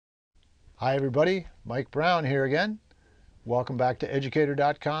Hi everybody, Mike Brown here again. Welcome back to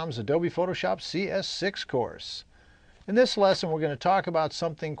Educator.com's Adobe Photoshop CS6 course. In this lesson we're going to talk about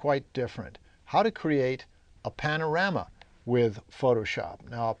something quite different. How to create a panorama with Photoshop.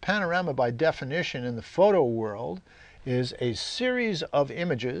 Now a panorama by definition in the photo world is a series of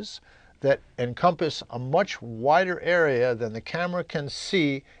images that encompass a much wider area than the camera can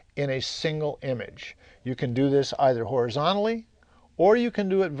see in a single image. You can do this either horizontally or you can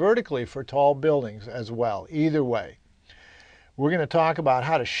do it vertically for tall buildings as well. Either way. We're going to talk about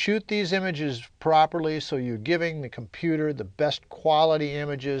how to shoot these images properly so you're giving the computer the best quality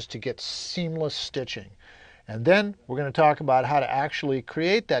images to get seamless stitching. And then we're going to talk about how to actually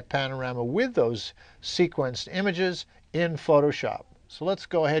create that panorama with those sequenced images in Photoshop. So let's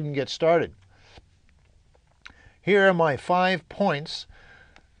go ahead and get started. Here are my 5 points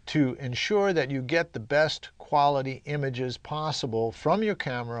to ensure that you get the best quality images possible from your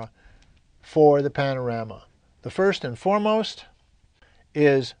camera for the panorama. The first and foremost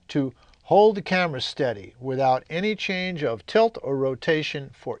is to hold the camera steady without any change of tilt or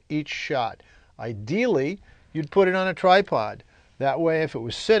rotation for each shot. Ideally, you'd put it on a tripod. That way, if it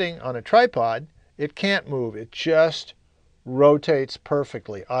was sitting on a tripod, it can't move. It just rotates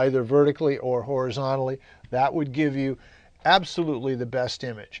perfectly, either vertically or horizontally. That would give you absolutely the best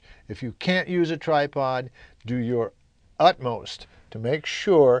image. If you can't use a tripod, do your utmost to make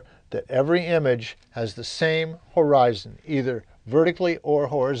sure that every image has the same horizon, either vertically or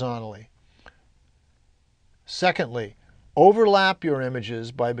horizontally. Secondly, overlap your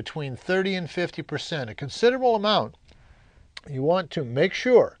images by between 30 and 50%, a considerable amount. You want to make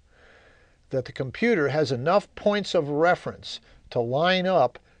sure that the computer has enough points of reference to line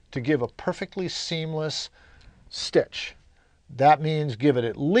up to give a perfectly seamless stitch. That means give it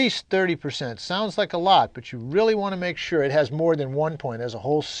at least 30%. Sounds like a lot, but you really want to make sure it has more than one point, as a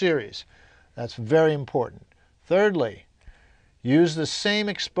whole series. That's very important. Thirdly, use the same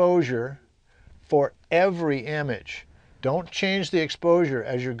exposure for every image. Don't change the exposure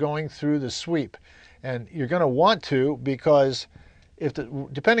as you're going through the sweep. And you're going to want to, because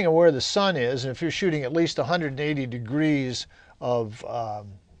depending on where the sun is, and if you're shooting at least 180 degrees of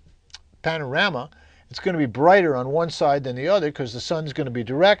panorama, it's going to be brighter on one side than the other because the sun's going to be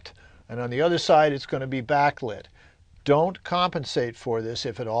direct, and on the other side it's going to be backlit. Don't compensate for this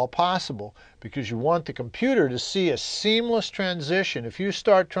if at all possible, because you want the computer to see a seamless transition. If you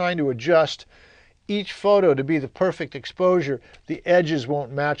start trying to adjust each photo to be the perfect exposure, the edges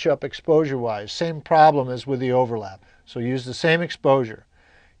won't match up exposure-wise. Same problem as with the overlap. So use the same exposure.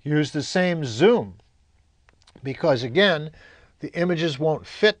 Use the same zoom, because again, the images won't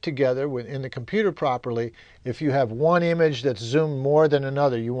fit together in the computer properly if you have one image that's zoomed more than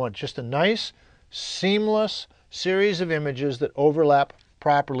another. You want just a nice, seamless series of images that overlap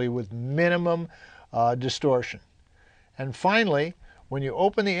properly with minimum distortion. And finally, when you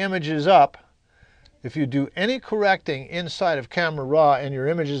open the images up, if you do any correcting inside of Camera Raw and your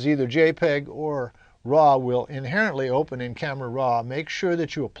image is either JPEG or RAW will inherently open in Camera Raw, make sure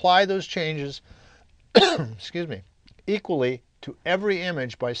that you apply those changes excuse me, equally to every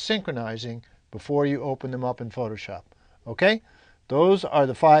image by synchronizing before you open them up in Photoshop. Okay? Those are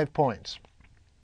the 5 points.